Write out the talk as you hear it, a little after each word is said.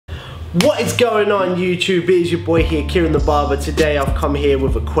What is going on YouTube? It is your boy here, Kieron the Barber. Today I've come here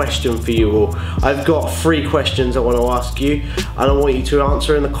with a question for you all. I've got 3 questions I want to ask you and I want you to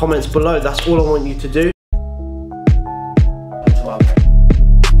answer in the comments below. That's all I want you to do.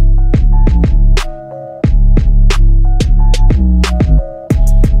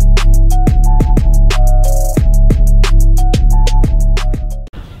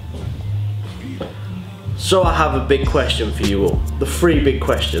 So I have a big question for you all. The 3 big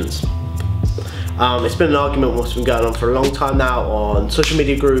questions. It's been an argument what's been going on for a long time now on social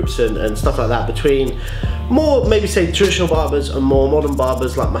media groups and stuff like that between more, maybe say, traditional barbers and more modern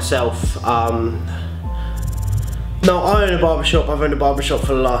barbers like myself. Now I own a barbershop. I've owned a barbershop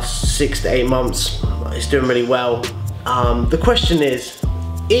for the last 6 to 8 months. It's doing really well. The question is,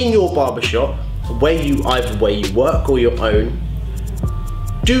 in your barbershop, either where you work or your own,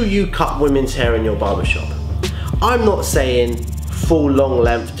 do you cut women's hair in your barbershop? I'm not saying full long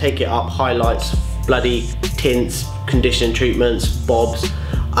length, take it up, highlights, bloody tints, conditioning treatments, bobs.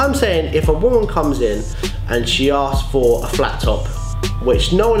 I'm saying if a woman comes in and she asks for a flat top,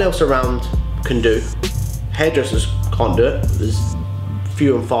 which no one else around can do, hairdressers can't do it, there's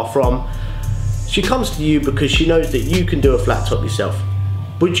few and far from, she comes to you because she knows that you can do a flat top yourself.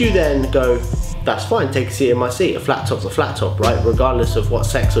 Would you then go, that's fine, take a seat in my seat, a flat top's a flat top, right, regardless of what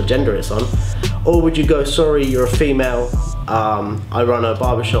sex or gender it's on? Or would you go, sorry, you're a female, I run a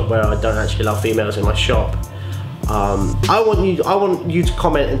barbershop where I don't actually allow females in my shop. I want you to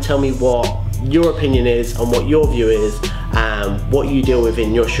comment and tell me what your opinion is and what your view is and what you deal with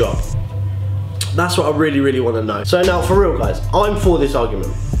in your shop. That's what I really want to know. So now, for real guys, I'm for this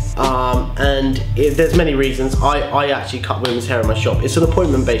argument. There's many reasons. I actually cut women's hair in my shop. It's an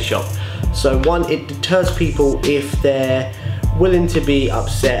appointment-based shop. So one, it deters people if they're willing to be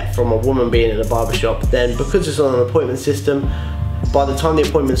upset from a woman being in a barbershop. Then because it's on an appointment system, by the time the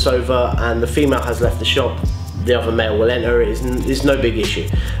appointment's over and the female has left the shop, the other male will enter. It's no big issue.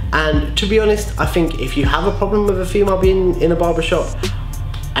 And to be honest, I think if you have a problem with a female being in a barbershop,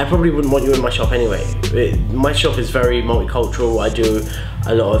 I probably wouldn't want you in my shop anyway. My shop is very multicultural. I do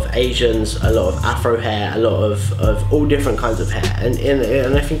a lot of Asians, a lot of Afro hair, a lot of all different kinds of hair.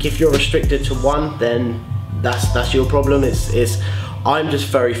 And I think if you're restricted to one, then that's your problem. I'm just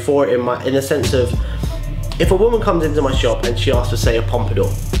very for it in the sense of, if a woman comes into my shop and she asks for, say, a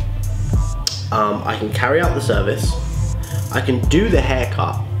pompadour, I can carry out the service, I can do the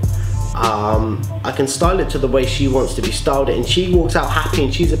haircut, I can style it to the way she wants to be styled, and she walks out happy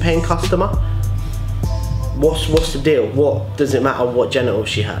and she's a paying customer. What's the deal? What does it matter what genitals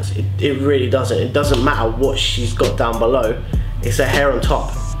she has? It really doesn't. It doesn't matter what she's got down below. It's her hair on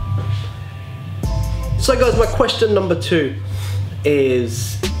top. So guys, my question number 2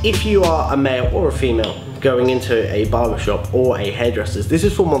 is, if you are a male or a female going into a barbershop or a hairdresser's, this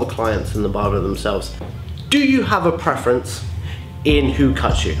is for more the clients than the barber themselves, do you have a preference in who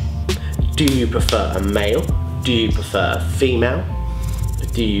cuts you? Do you prefer a male? Do you prefer a female?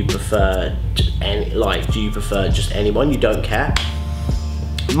 Do you prefer just anyone? You don't care?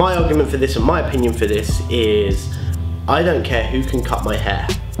 My argument for this and my opinion for this is, I don't care who can cut my hair.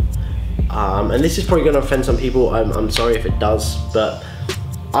 And this is probably going to offend some people, I'm sorry if it does, but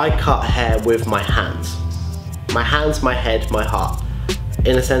I cut hair with my hands. My hands, my head, my heart.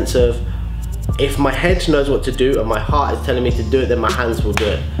 In a sense of, if my head knows what to do and my heart is telling me to do it, then my hands will do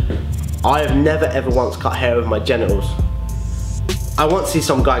it. I have never ever once cut hair with my genitals. I once see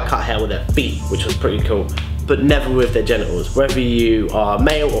some guy cut hair with their feet, which was pretty cool, but never with their genitals. Whether you are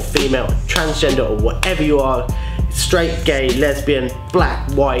male or female, transgender or whatever you are, straight, gay, lesbian, black,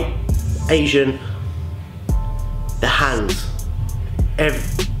 white, Asian, the hands.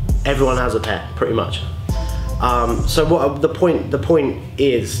 Everyone has a pair, pretty much. So what the point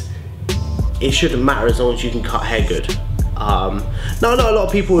is, it shouldn't matter as long as you can cut hair good. Now I know a lot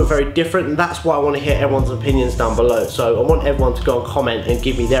of people are very different, and that's why I want to hear everyone's opinions down below. So I want everyone to go and comment and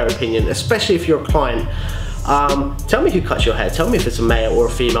give me their opinion, especially if you're a client. Tell me who cuts your hair. Tell me if it's a male or a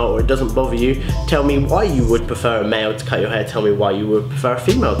female, or it doesn't bother you. Tell me why you would prefer a male to cut your hair. Tell me why you would prefer a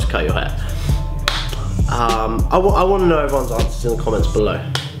female to cut your hair. I want to know everyone's answers in the comments below.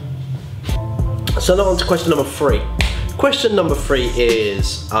 So now on to question number 3. Question number 3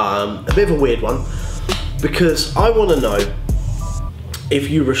 is a bit of a weird one, because I want to know if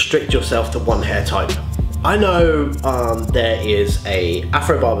you restrict yourself to one hair type. I know there is a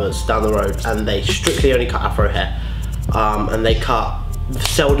Afro barbers down the road and they strictly only cut Afro hair, and they cut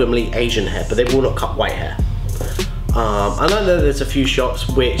seldomly Asian hair, but they will not cut white hair. I know that there's a few shops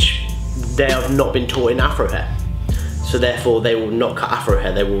which they have not been taught in Afro hair, so therefore they will not cut Afro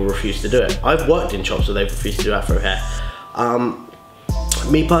hair, they will refuse to do it. I've worked in shops where they've refused to do Afro hair.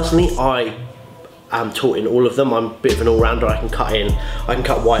 Me personally, I am taught in all of them. I'm a bit of an all-rounder. I can cut in, I can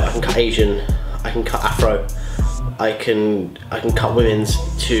cut white, I can cut Asian, I can cut Afro, I can cut women's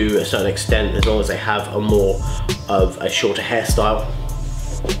to a certain extent, as long as they have a more of a shorter hairstyle.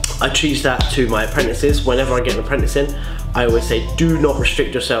 I teach that to my apprentices. Whenever I get an apprentice in, I always say, do not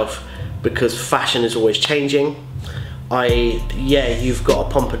restrict yourself, because fashion is always changing. Yeah, you've got a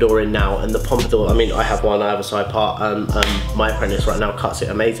pompadour in now, and the pompadour, I mean, I have one, I have a side part, and my apprentice right now cuts it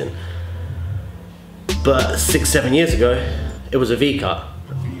amazing. But 6-7 years ago, it was a V-cut,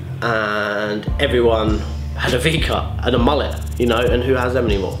 and everyone had a V-cut and a mullet, you know, and who has them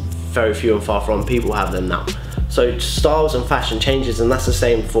anymore? Very few and far from people have them now. So styles and fashion changes, and that's the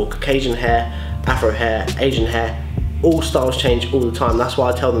same for Caucasian hair, Afro hair, Asian hair. All styles change all the time. That's why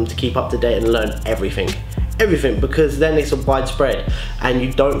I tell them to keep up to date and learn everything. Everything, because then it's a widespread and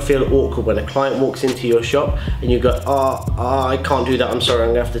you don't feel awkward when a client walks into your shop and you go, oh, I can't do that, I'm sorry, I'm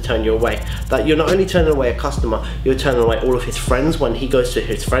gonna have to turn you away. That you're not only turning away a customer, you're turning away all of his friends when he goes to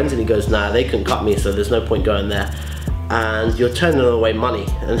his friends and he goes, nah, they couldn't cut me, so there's no point going there. And you're turning away money,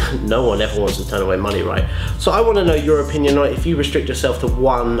 and no one ever wants to turn away money, right? So I want to know your opinion on it. If you restrict yourself to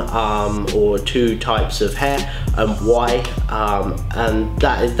 1 or 2 types of hair, and why, and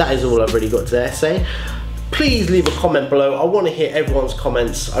that is all I've really got to say. Please leave a comment below. I want to hear everyone's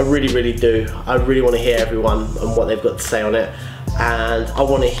comments. I really do. I really want to hear everyone and what they've got to say on it, and I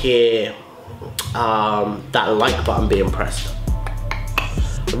want to hear that like button being pressed.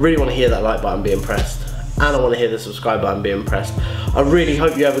 I really want to hear that like button being pressed. And I want to hear the subscribe button being pressed. I really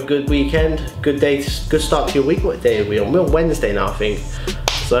hope you have a good weekend, good day, good start to your week. What day are we on? We're on Wednesday now, I think.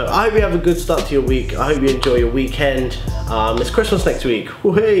 So I hope you have a good start to your week. I hope you enjoy your weekend. It's Christmas next week.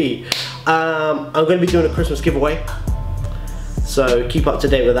 Whee! I'm going to be doing a Christmas giveaway, so keep up to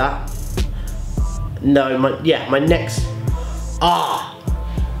date with that. No, my next.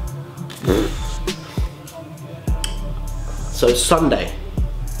 So Sunday,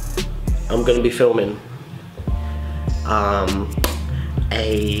 I'm going to be filming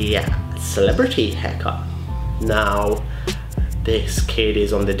a celebrity haircut. Now, this kid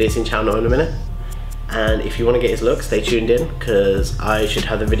is on the Disney Channel in a minute, and if you want to get his look, stay tuned in, because I should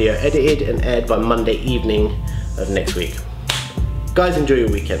have the video edited and aired by Monday evening of next week. Guys, enjoy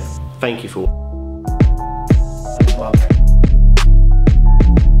your weekend. Thank you for watching.